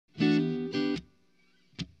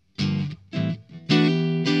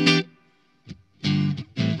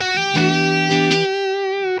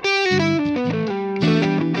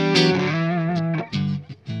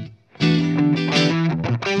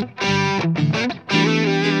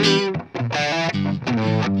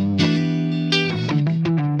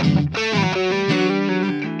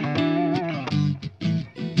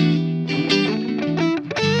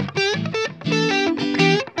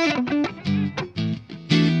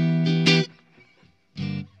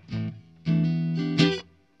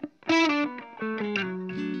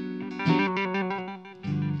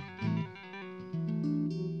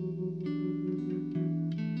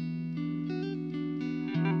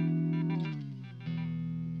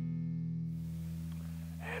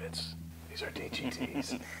idiots. These are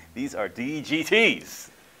DGTs. These are DGTs.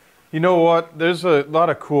 You know what? There's a lot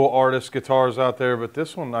of cool artist guitars out there, but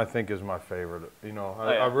this one I think is my favorite. You know,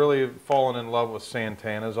 I've really fallen in love with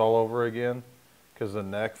Santana's all over again because the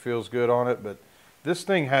neck feels good on it. But this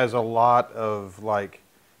thing has a lot of like.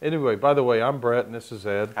 Anyway, by the way, I'm Brett and this is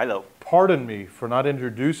Ed. Hello. Pardon me for not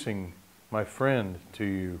introducing my friend to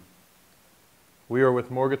you. We are with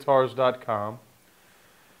moreguitars.com.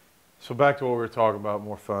 So back to what we were talking about,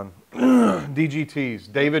 more fun.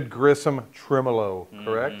 DGTs, David Grissom Tremolo,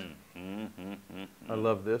 correct? I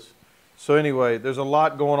love this. So anyway, there's a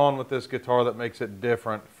lot going on with this guitar that makes it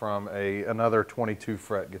different from another 22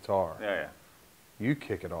 fret guitar. Yeah. You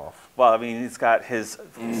kick it off. Well, I mean, it's got his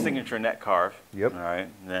signature neck carve. Yep. All right,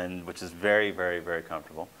 and which is very, very, very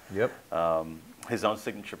comfortable. Yep. His own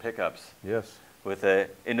signature pickups. Yes. With an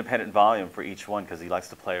independent volume for each one because he likes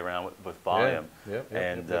to play around with volume. Yeah.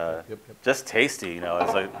 And yep. just tasty, you know.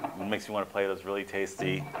 It's like it makes you want to play those really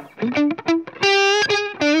tasty.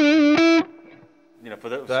 You know, for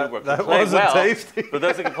those who can play well, tasty. for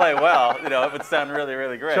those who can play well, you know, it would sound really,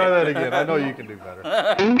 really great. Try that again. I know you can do better.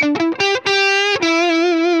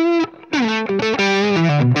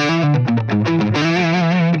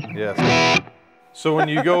 Yes. So when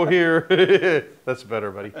you go here, that's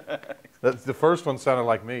better, buddy. That's the first one sounded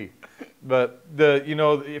like me, but you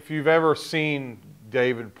know, if you've ever seen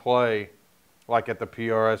David play, like at the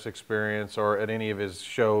PRS Experience or at any of his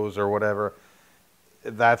shows or whatever,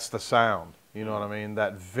 that's the sound. You know what I mean?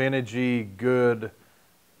 That vintagey, good,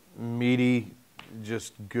 meaty,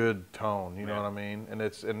 just good tone. You know what I mean? And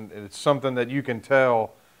it's something that you can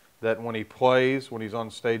tell that when he plays, when he's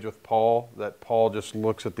on stage with Paul, that Paul just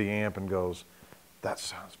looks at the amp and goes, "That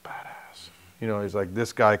sounds badass." You know, he's like,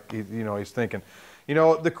 this guy, you know, he's thinking. You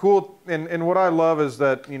know, the cool, and what I love is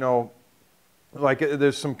that, you know, like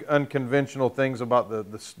there's some unconventional things about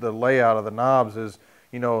the layout of the knobs is,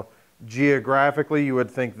 you know, geographically you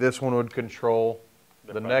would think this one would control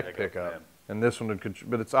the neck pickup. And this one would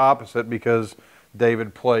control, but it's opposite because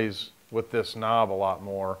David plays with this knob a lot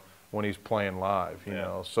more when he's playing live, you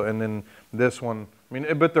know. So, and then this one, I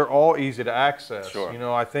mean, but they're all easy to access. Sure. You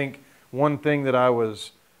know, I think one thing that I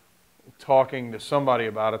was talking to somebody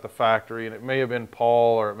about at the factory, and it may have been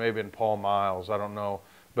Paul or it may have been Paul Miles, I don't know,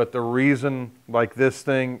 but the reason like this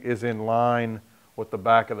thing is in line with the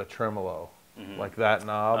back of the tremolo, like that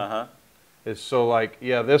knob, is so like,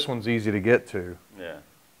 yeah, this one's easy to get to. Yeah.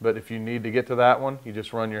 But if you need to get to that one, you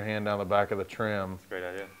just run your hand down the back of the trim. That's a great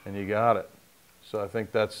idea. And you got it. So I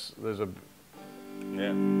think there's a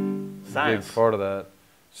science. Big part of that.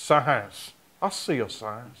 Science. I see your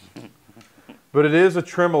science. But it is a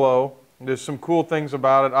tremolo. There's some cool things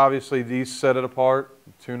about it. Obviously, these set it apart,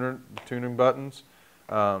 tuning buttons.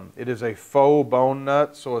 It is a faux bone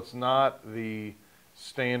nut, so it's not the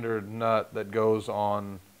standard nut that goes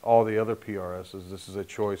on all the other PRSs. This is a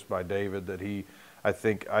choice by David that I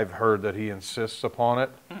think I've heard that he insists upon it.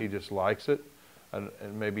 He just likes it. And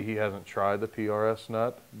maybe he hasn't tried the PRS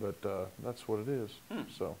nut, but that's what it is.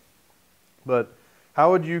 So, but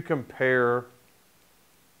how would you compare?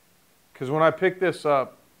 Because when I pick this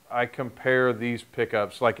up, I compare these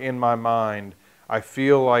pickups. Like in my mind, I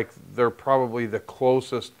feel like they're probably the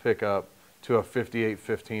closest pickup to a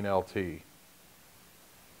 5815 LT.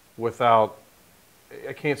 Without,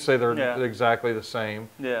 I can't say they're exactly the same.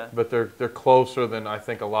 Yeah. But they're closer than I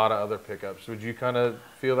think a lot of other pickups. Would you kind of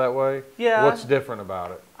feel that way? Yeah. What's different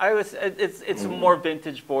about it? It's a more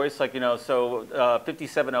vintage voice, like, you know. So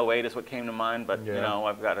 5708 is what came to mind, but you know,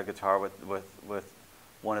 I've got a guitar with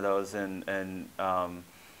one of those, and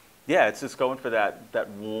yeah, it's just going for that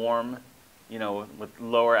warm, you know, with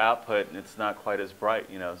lower output, and it's not quite as bright,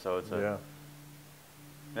 you know. So it's a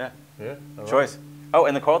choice. Oh,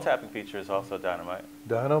 and the coil tapping feature is also dynamite.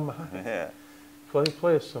 Dynamite? Yeah.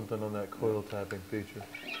 Play us something on that coil tapping feature.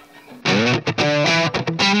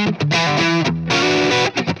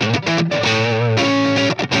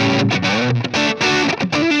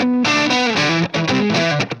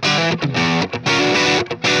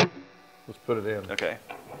 Let's put it in. Okay.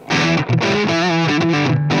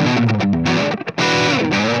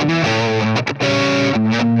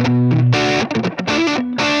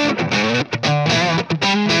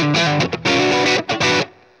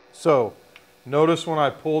 So, notice when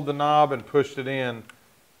I pulled the knob and pushed it in,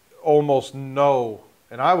 almost no,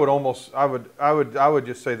 and I would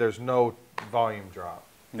just say there's no volume drop.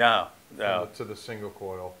 No. To the single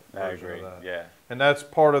coil version. I agree. Of that. Yeah. And that's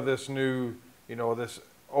part of this new, you know, this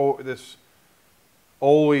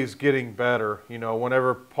always getting better. You know,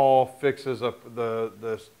 whenever Paul fixes up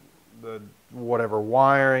the whatever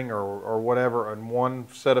wiring or whatever on one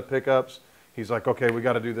set of pickups, he's like, okay, we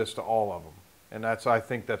got to do this to all of them. And I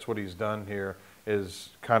think that's what he's done here, is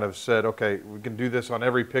kind of said, okay, we can do this on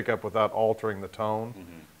every pickup without altering the tone.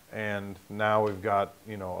 And now we've got,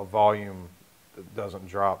 you know, a volume that doesn't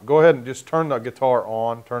drop. Go ahead and just turn the guitar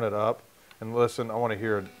on, turn it up, and listen. I want to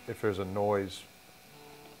hear if there's a noise.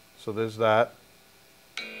 So there's that.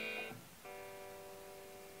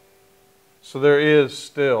 So there is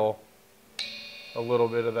still a little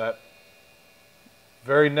bit of that.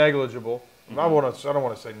 Very negligible. I don't want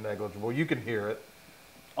to say negligible. You can hear it.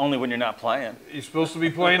 Only when you're not playing. You're supposed to be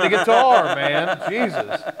playing the guitar, man.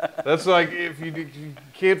 Jesus. That's like, if you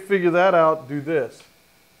can't figure that out, do this.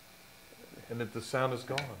 And the sound is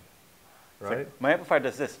gone. Right? Like, my amplifier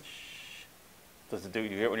does this. Shh. Does it do? You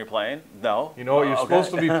hear it when you're playing? No. You know what? You're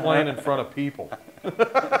supposed to be playing in front of people.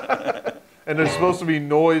 And there's supposed to be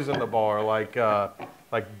noise in the bar,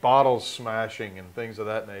 like bottles smashing and things of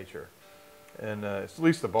that nature. And it's at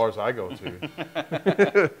least the bars I go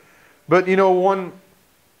to. But you know,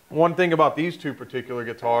 one thing about these two particular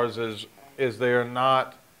guitars is they're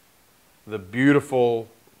not the beautiful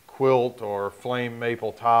quilt or flame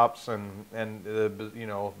maple tops and the, you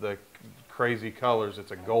know, the crazy colors.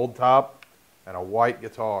 It's a gold top and a white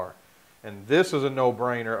guitar. And this is a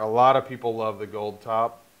no-brainer. A lot of people love the gold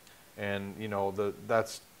top, and you know,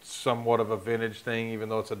 that's somewhat of a vintage thing, even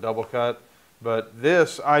though it's a double cut. But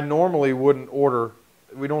this, I normally wouldn't order.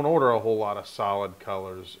 We don't order a whole lot of solid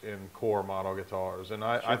colors in core model guitars, and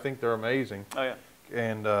I think they're amazing. Oh yeah.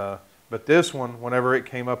 And but this one, whenever it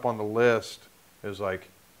came up on the list, it was like,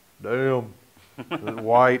 damn,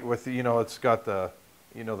 white with, you know, it's got the,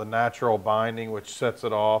 you know, the natural binding which sets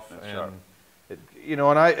it off. That's and sharp. it, you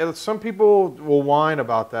know, and some people will whine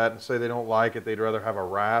about that and say they don't like it. They'd rather have a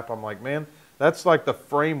wrap. I'm like, man, that's like the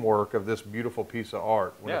framework of this beautiful piece of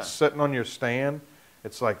art. When it's sitting on your stand,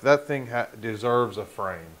 it's like that thing deserves a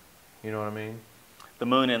frame. You know what I mean? The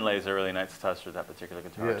moon inlays are really nice touch with that particular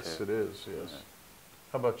guitar too. Yes, it is. Yes. Yeah.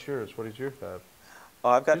 How about yours? What does yours have? Oh,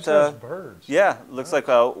 I've got birds. Yeah, looks like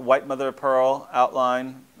a white mother of pearl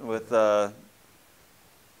outline with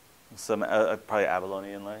some probably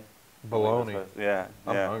abalone inlay. Baloney. Yeah,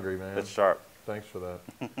 I'm hungry, man. It's sharp. Thanks for that.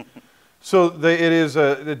 So it is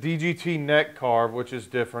the DGT neck carve, which is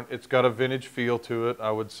different. It's got a vintage feel to it, I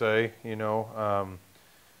would say. You know,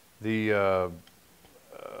 the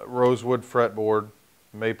rosewood fretboard,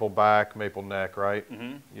 maple back, maple neck, right?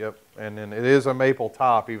 Mm-hmm. Yep. And then it is a maple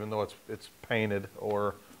top, even though it's painted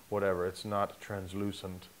or whatever. It's not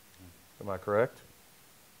translucent. Am I correct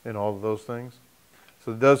in all of those things?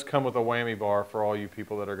 So it does come with a whammy bar for all you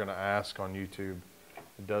people that are going to ask on YouTube.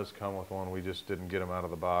 It does come with one. We just didn't get them out of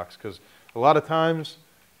the box because a lot of times,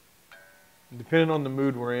 depending on the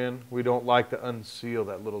mood we're in, we don't like to unseal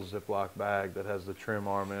that little Ziploc bag that has the trim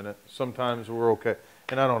arm in it. Sometimes we're okay.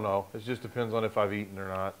 And I don't know. It just depends on if I've eaten or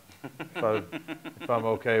not, if I'm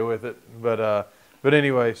okay with it. But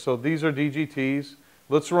anyway, so these are DGTs.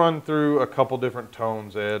 Let's run through a couple different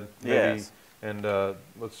tones, Ed. Maybe, yes. And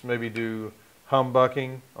let's maybe do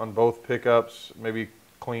humbucking on both pickups, maybe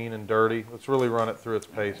clean and dirty. Let's really run it through its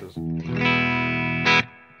paces.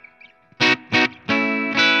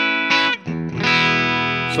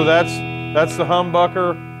 So that's the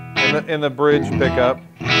humbucker and the bridge pickup.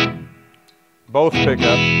 Both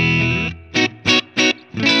pickup.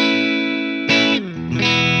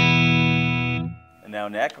 And now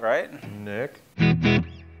neck, right? Neck.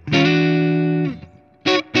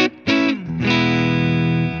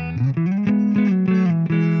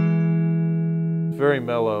 Very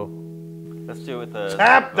mellow. Let's do it with the...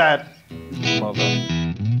 Tap that mother.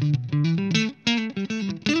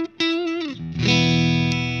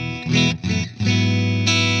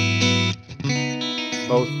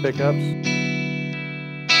 Both pickups.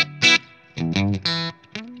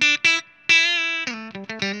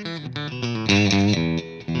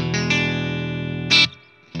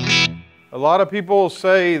 A lot of people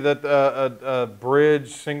say that a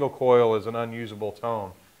bridge single coil is an unusable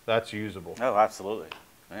tone. That's usable. Oh, absolutely.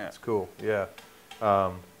 Yeah. That's cool. Yeah.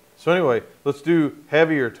 So anyway, let's do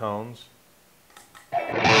heavier tones.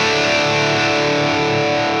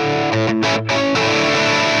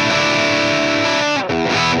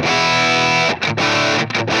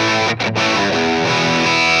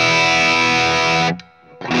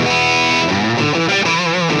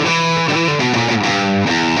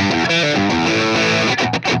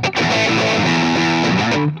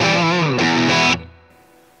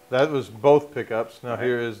 That was both pickups. Now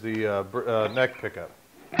here is the neck pickup.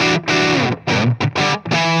 A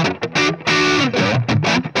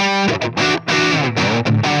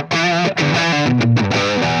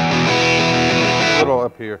little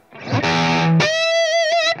up here.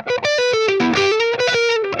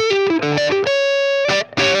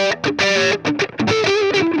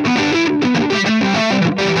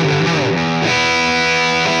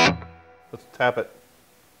 Tap it.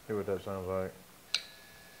 See what that sounds like.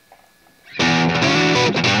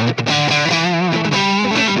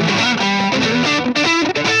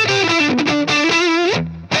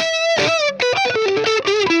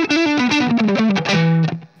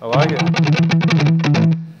 I like it.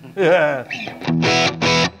 Yeah.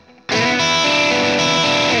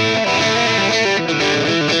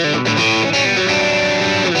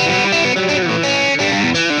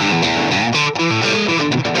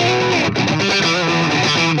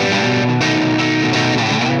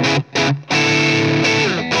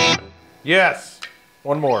 Yes.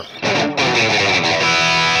 One more.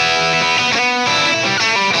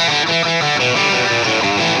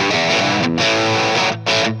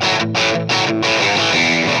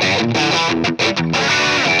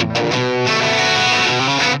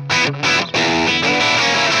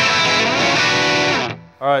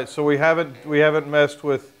 All right, so we haven't messed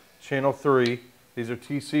with channel 3. These are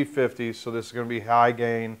TC50s, so this is going to be high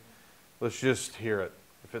gain. Let's just hear it.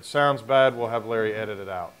 If it sounds bad, we'll have Larry edit it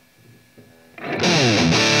out.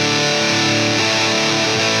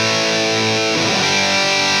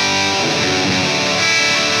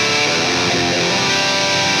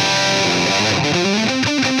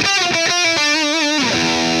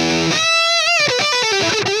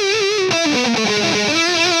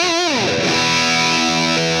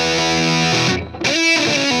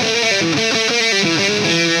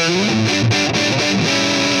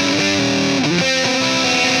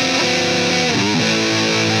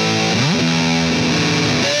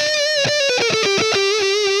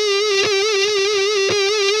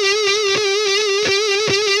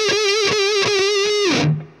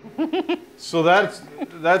 So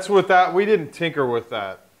that's with that. We didn't tinker with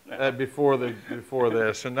that before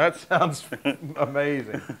this, and that sounds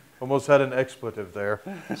amazing. Almost had an expletive there.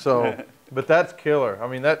 So, but that's killer. I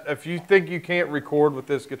mean, that if you think you can't record with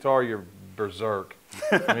this guitar, you're berserk.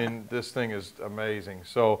 I mean, this thing is amazing.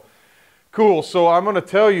 So cool. So I'm going to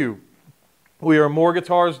tell you, we are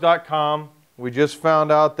moreguitars.com. We just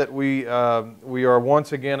found out that we are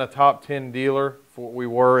once again a top 10 dealer for what we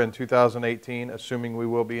were in 2018, assuming we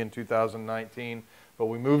will be in 2019. But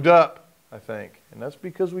we moved up, I think, and that's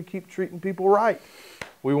because we keep treating people right.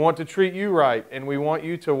 We want to treat you right, and we want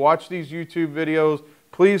you to watch these YouTube videos.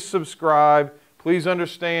 Please subscribe. Please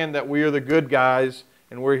understand that we are the good guys,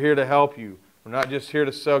 and we're here to help you. We're not just here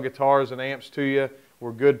to sell guitars and amps to you.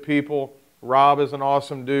 We're good people. Rob is an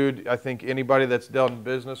awesome dude. I think anybody that's dealt in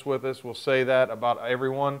business with us will say that about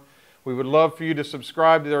everyone. We would love for you to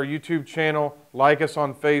subscribe to our YouTube channel, like us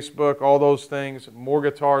on Facebook, all those things,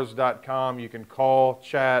 moreguitars.com. You can call,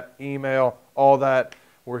 chat, email, all that.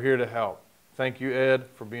 We're here to help. Thank you, Ed,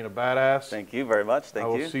 for being a badass. Thank you very much. Thank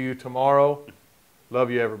you. I will see you tomorrow. Love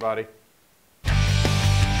you, everybody.